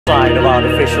side of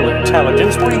artificial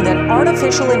intelligence. Warning that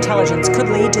artificial intelligence could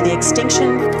lead to the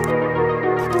extinction.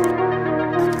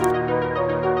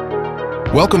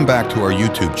 Welcome back to our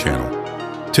YouTube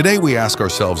channel. Today we ask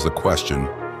ourselves the question,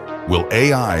 will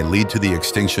AI lead to the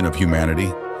extinction of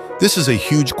humanity? This is a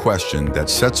huge question that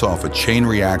sets off a chain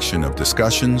reaction of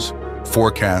discussions,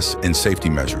 forecasts, and safety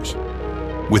measures.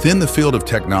 Within the field of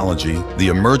technology, the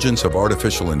emergence of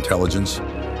artificial intelligence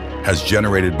has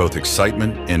generated both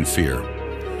excitement and fear.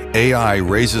 AI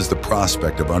raises the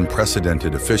prospect of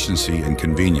unprecedented efficiency and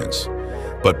convenience,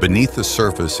 but beneath the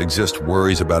surface exist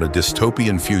worries about a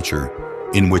dystopian future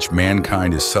in which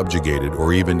mankind is subjugated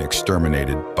or even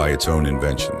exterminated by its own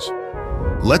inventions.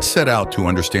 Let's set out to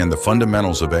understand the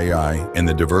fundamentals of AI and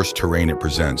the diverse terrain it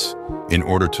presents in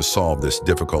order to solve this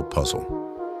difficult puzzle.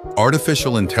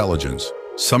 Artificial intelligence,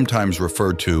 sometimes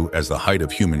referred to as the height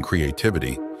of human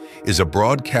creativity, is a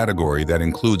broad category that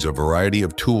includes a variety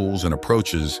of tools and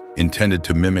approaches intended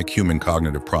to mimic human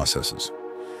cognitive processes.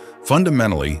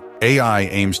 Fundamentally, AI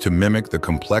aims to mimic the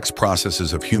complex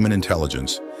processes of human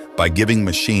intelligence by giving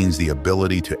machines the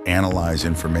ability to analyze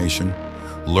information,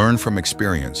 learn from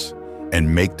experience,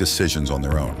 and make decisions on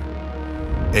their own.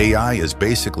 AI is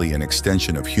basically an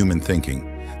extension of human thinking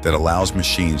that allows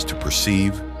machines to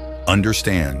perceive,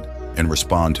 understand, and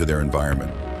respond to their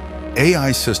environment.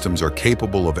 AI systems are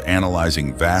capable of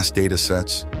analyzing vast data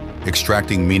sets,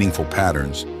 extracting meaningful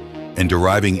patterns, and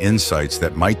deriving insights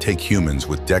that might take humans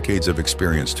with decades of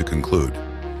experience to conclude.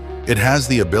 It has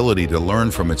the ability to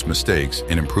learn from its mistakes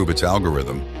and improve its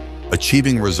algorithm,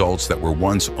 achieving results that were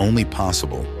once only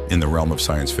possible in the realm of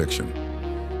science fiction.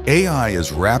 AI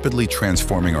is rapidly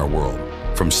transforming our world,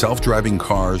 from self-driving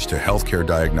cars to healthcare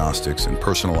diagnostics and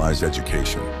personalized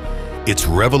education. It's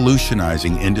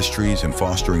revolutionizing industries and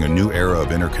fostering a new era of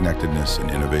interconnectedness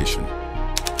and innovation.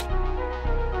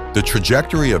 The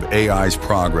trajectory of AI's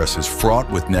progress is fraught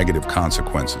with negative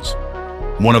consequences.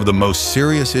 One of the most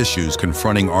serious issues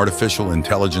confronting artificial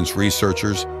intelligence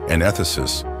researchers and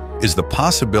ethicists is the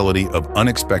possibility of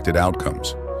unexpected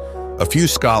outcomes. A few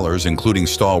scholars, including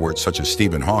stalwarts such as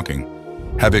Stephen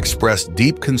Hawking, have expressed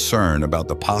deep concern about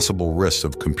the possible risks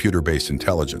of computer-based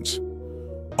intelligence.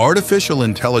 Artificial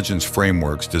intelligence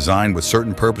frameworks designed with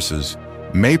certain purposes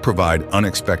may provide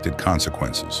unexpected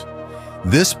consequences.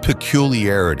 This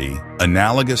peculiarity,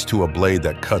 analogous to a blade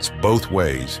that cuts both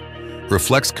ways,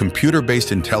 reflects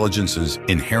computer-based intelligence's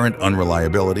inherent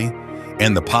unreliability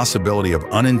and the possibility of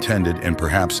unintended and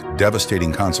perhaps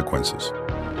devastating consequences.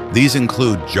 These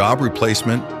include job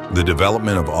replacement, the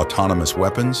development of autonomous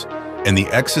weapons, and the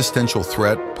existential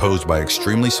threat posed by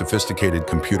extremely sophisticated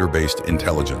computer-based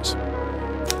intelligence.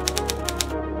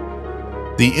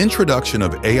 The introduction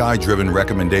of AI-driven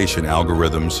recommendation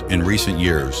algorithms in recent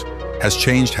years has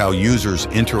changed how users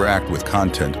interact with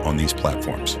content on these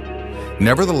platforms.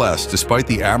 Nevertheless, despite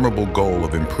the admirable goal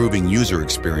of improving user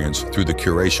experience through the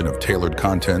curation of tailored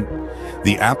content,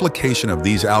 the application of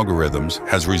these algorithms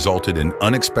has resulted in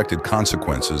unexpected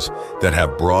consequences that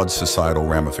have broad societal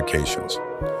ramifications.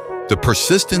 The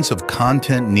persistence of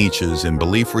content niches and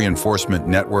belief reinforcement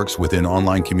networks within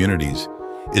online communities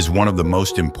is one of the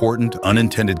most important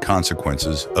unintended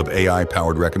consequences of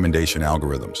AI-powered recommendation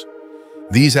algorithms.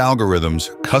 These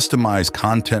algorithms customize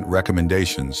content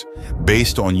recommendations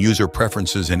based on user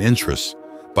preferences and interests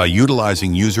by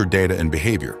utilizing user data and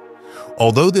behavior.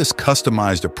 Although this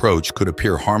customized approach could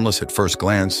appear harmless at first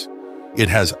glance, it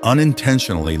has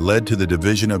unintentionally led to the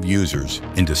division of users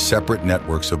into separate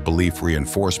networks of belief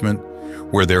reinforcement,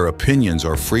 where their opinions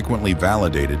are frequently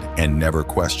validated and never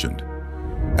questioned.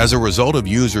 As a result of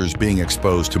users being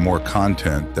exposed to more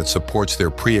content that supports their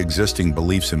pre-existing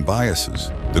beliefs and biases,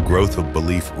 the growth of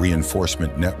belief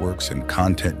reinforcement networks and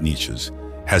content niches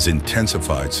has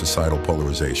intensified societal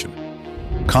polarization.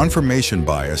 Confirmation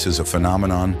bias is a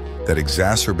phenomenon that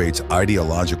exacerbates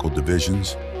ideological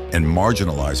divisions and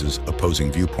marginalizes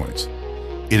opposing viewpoints.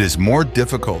 It is more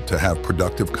difficult to have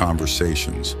productive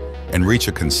conversations and reach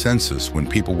a consensus when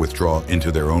people withdraw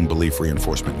into their own belief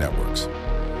reinforcement networks.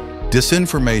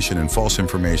 Disinformation and false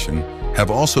information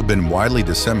have also been widely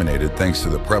disseminated thanks to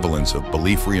the prevalence of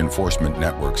belief reinforcement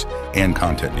networks and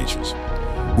content niches.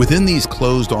 Within these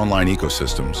closed online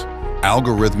ecosystems,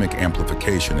 algorithmic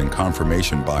amplification and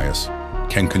confirmation bias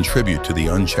can contribute to the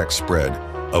unchecked spread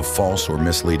of false or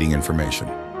misleading information.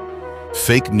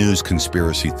 Fake news,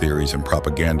 conspiracy theories, and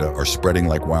propaganda are spreading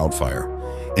like wildfire,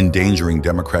 endangering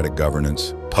democratic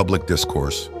governance, public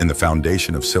discourse, and the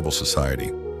foundation of civil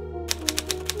society.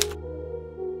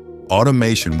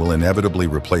 Automation will inevitably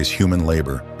replace human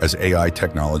labor as AI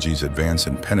technologies advance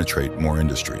and penetrate more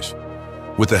industries.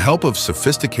 With the help of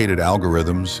sophisticated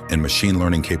algorithms and machine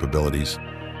learning capabilities,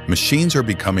 Machines are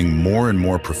becoming more and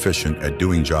more proficient at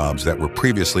doing jobs that were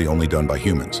previously only done by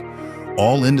humans.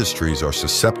 All industries are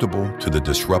susceptible to the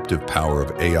disruptive power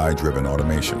of AI-driven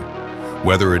automation,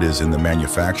 whether it is in the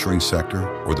manufacturing sector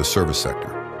or the service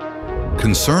sector.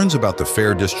 Concerns about the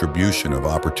fair distribution of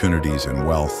opportunities and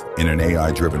wealth in an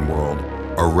AI-driven world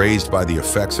are raised by the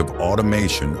effects of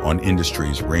automation on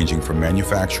industries ranging from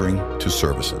manufacturing to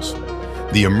services.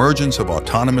 The emergence of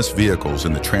autonomous vehicles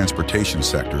in the transportation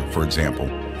sector, for example,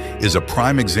 is a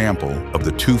prime example of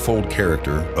the twofold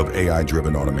character of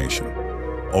AI-driven automation.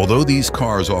 Although these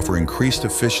cars offer increased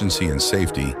efficiency and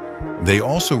safety, they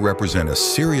also represent a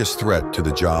serious threat to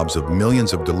the jobs of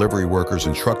millions of delivery workers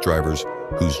and truck drivers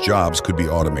whose jobs could be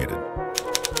automated.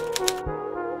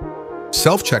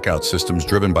 Self-checkout systems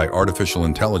driven by artificial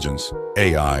intelligence,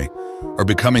 AI, are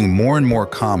becoming more and more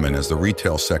common as the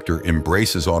retail sector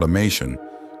embraces automation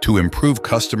to improve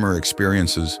customer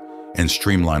experiences and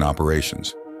streamline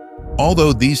operations.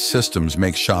 Although these systems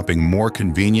make shopping more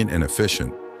convenient and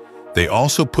efficient, they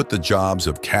also put the jobs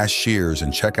of cashiers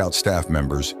and checkout staff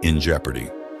members in jeopardy.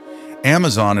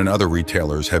 Amazon and other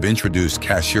retailers have introduced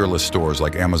cashierless stores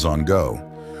like Amazon Go,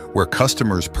 where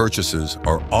customers' purchases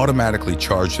are automatically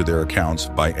charged to their accounts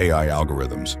by AI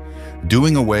algorithms,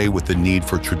 doing away with the need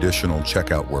for traditional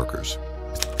checkout workers.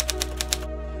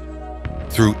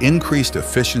 Through increased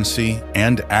efficiency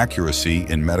and accuracy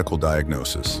in medical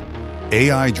diagnosis,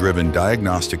 AI-driven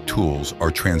diagnostic tools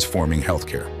are transforming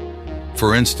healthcare.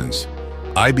 For instance,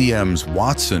 IBM's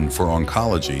Watson for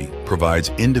Oncology provides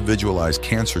individualized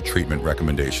cancer treatment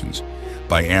recommendations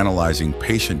by analyzing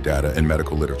patient data and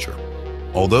medical literature.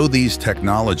 Although these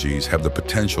technologies have the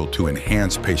potential to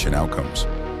enhance patient outcomes,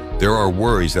 there are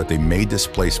worries that they may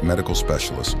displace medical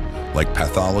specialists like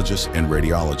pathologists and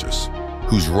radiologists,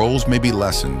 whose roles may be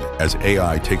lessened as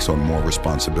AI takes on more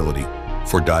responsibility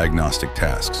for diagnostic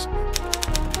tasks.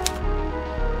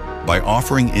 By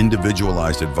offering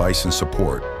individualized advice and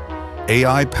support,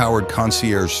 AI-powered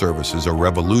concierge services are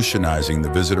revolutionizing the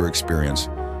visitor experience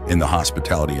in the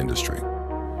hospitality industry.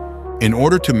 In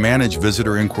order to manage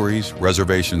visitor inquiries,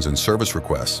 reservations, and service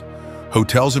requests,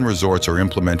 hotels and resorts are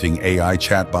implementing AI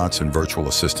chatbots and virtual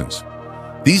assistants.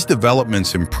 These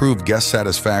developments improve guest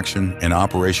satisfaction and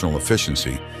operational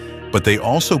efficiency, but they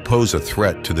also pose a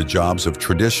threat to the jobs of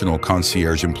traditional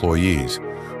concierge employees,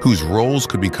 whose roles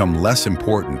could become less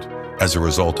important as a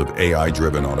result of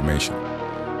AI-driven automation.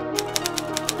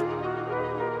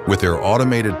 With their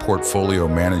automated portfolio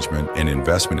management and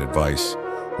investment advice,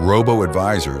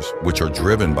 robo-advisors, which are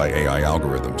driven by AI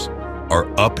algorithms, are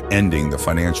upending the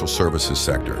financial services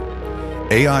sector.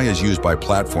 AI is used by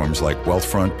platforms like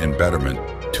Wealthfront and Betterment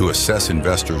to assess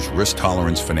investors' risk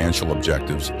tolerance, financial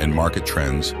objectives, and market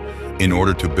trends in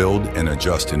order to build and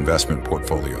adjust investment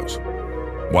portfolios.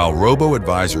 While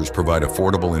robo-advisors provide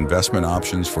affordable investment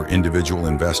options for individual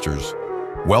investors,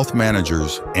 wealth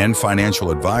managers and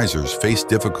financial advisors face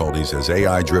difficulties as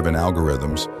AI-driven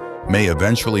algorithms may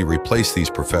eventually replace these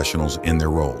professionals in their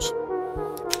roles.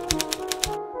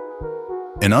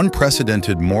 An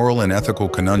unprecedented moral and ethical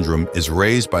conundrum is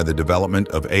raised by the development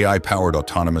of AI-powered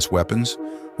autonomous weapons,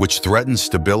 which threaten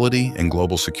stability and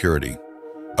global security.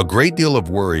 A great deal of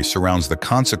worry surrounds the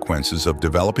consequences of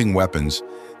developing weapons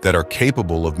that are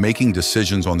capable of making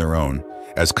decisions on their own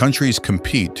as countries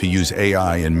compete to use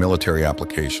AI in military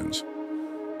applications.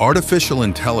 Artificial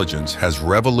intelligence has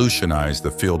revolutionized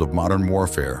the field of modern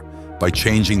warfare by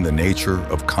changing the nature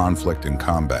of conflict and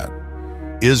combat.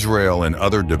 Israel and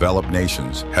other developed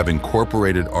nations have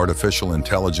incorporated artificial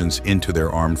intelligence into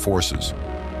their armed forces,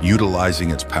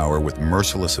 utilizing its power with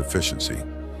merciless efficiency.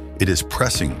 It is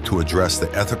pressing to address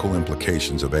the ethical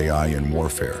implications of AI in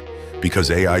warfare because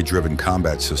AI-driven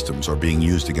combat systems are being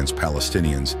used against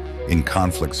Palestinians in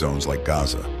conflict zones like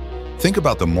Gaza. Think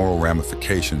about the moral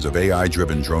ramifications of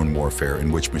AI-driven drone warfare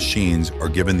in which machines are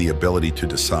given the ability to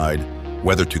decide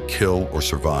whether to kill or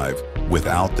survive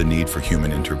without the need for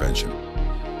human intervention.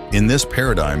 In this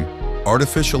paradigm,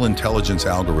 artificial intelligence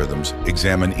algorithms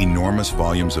examine enormous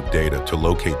volumes of data to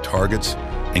locate targets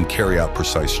and carry out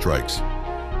precise strikes.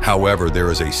 However,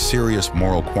 there is a serious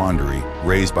moral quandary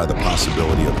raised by the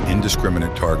possibility of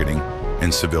indiscriminate targeting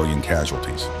and civilian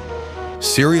casualties.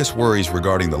 Serious worries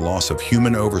regarding the loss of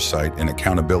human oversight and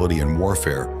accountability in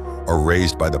warfare are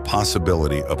raised by the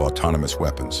possibility of autonomous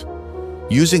weapons.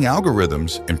 Using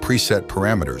algorithms and preset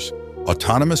parameters,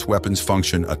 autonomous weapons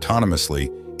function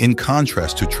autonomously in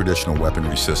contrast to traditional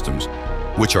weaponry systems,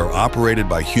 which are operated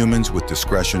by humans with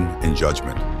discretion and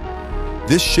judgment.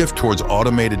 This shift towards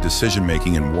automated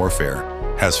decision-making in warfare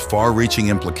has far-reaching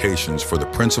implications for the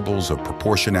principles of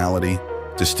proportionality,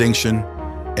 distinction,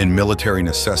 and military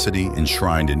necessity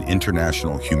enshrined in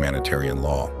international humanitarian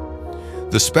law.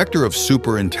 The specter of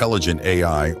superintelligent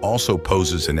AI also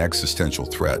poses an existential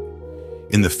threat.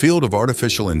 In the field of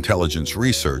artificial intelligence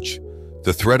research,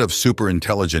 the threat of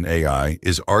superintelligent AI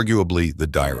is arguably the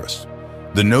direst.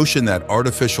 The notion that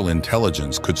artificial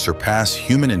intelligence could surpass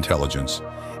human intelligence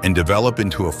and develop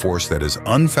into a force that is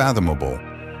unfathomable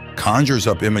conjures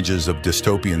up images of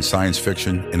dystopian science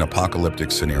fiction in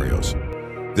apocalyptic scenarios.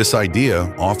 This idea,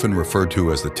 often referred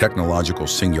to as the technological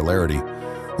singularity,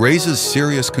 raises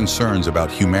serious concerns about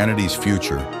humanity's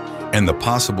future and the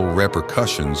possible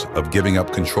repercussions of giving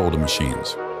up control to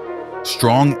machines.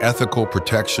 Strong ethical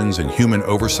protections and human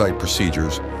oversight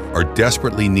procedures are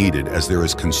desperately needed as there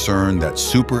is concern that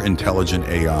superintelligent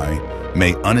AI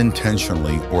may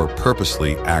unintentionally or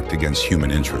purposely act against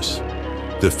human interests.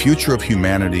 The future of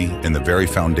humanity and the very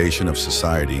foundation of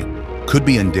society could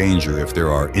be in danger if there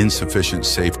are insufficient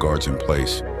safeguards in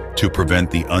place to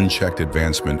prevent the unchecked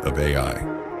advancement of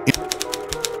AI.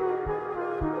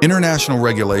 International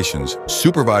regulations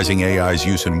supervising AI's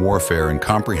use in warfare and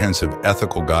comprehensive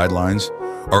ethical guidelines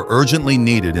are urgently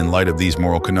needed in light of these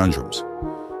moral conundrums.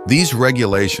 These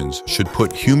regulations should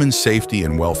put human safety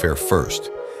and welfare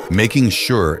first, making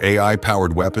sure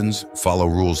AI-powered weapons follow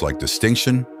rules like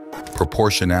distinction,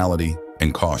 proportionality,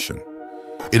 and caution.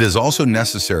 It is also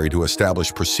necessary to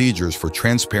establish procedures for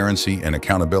transparency and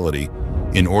accountability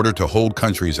in order to hold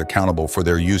countries accountable for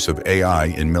their use of AI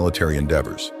in military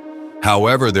endeavors.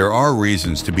 However, there are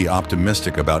reasons to be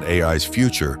optimistic about AI's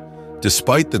future,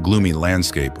 despite the gloomy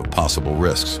landscape of possible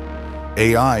risks.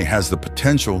 AI has the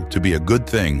potential to be a good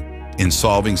thing in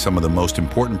solving some of the most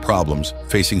important problems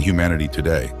facing humanity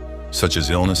today, such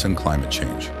as illness and climate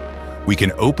change. We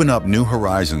can open up new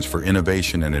horizons for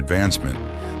innovation and advancement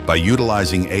by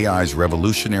utilizing AI's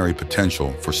revolutionary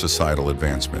potential for societal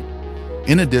advancement.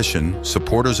 In addition,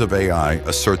 supporters of AI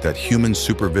assert that human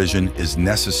supervision is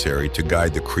necessary to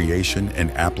guide the creation and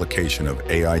application of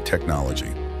AI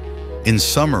technology. In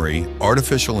summary,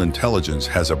 artificial intelligence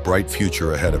has a bright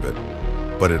future ahead of it,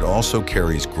 but it also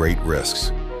carries great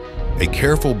risks. A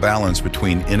careful balance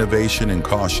between innovation and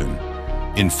caution,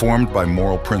 informed by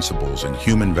moral principles and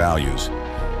human values,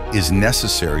 is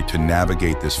necessary to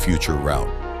navigate this future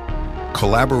route.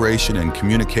 Collaboration and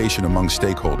communication among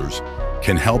stakeholders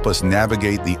can help us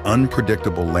navigate the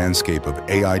unpredictable landscape of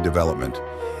AI development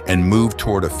and move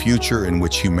toward a future in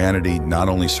which humanity not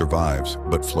only survives,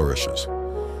 but flourishes.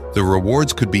 The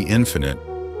rewards could be infinite,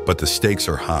 but the stakes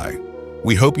are high.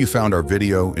 We hope you found our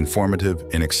video informative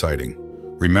and exciting.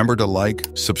 Remember to like,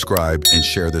 subscribe, and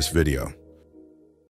share this video.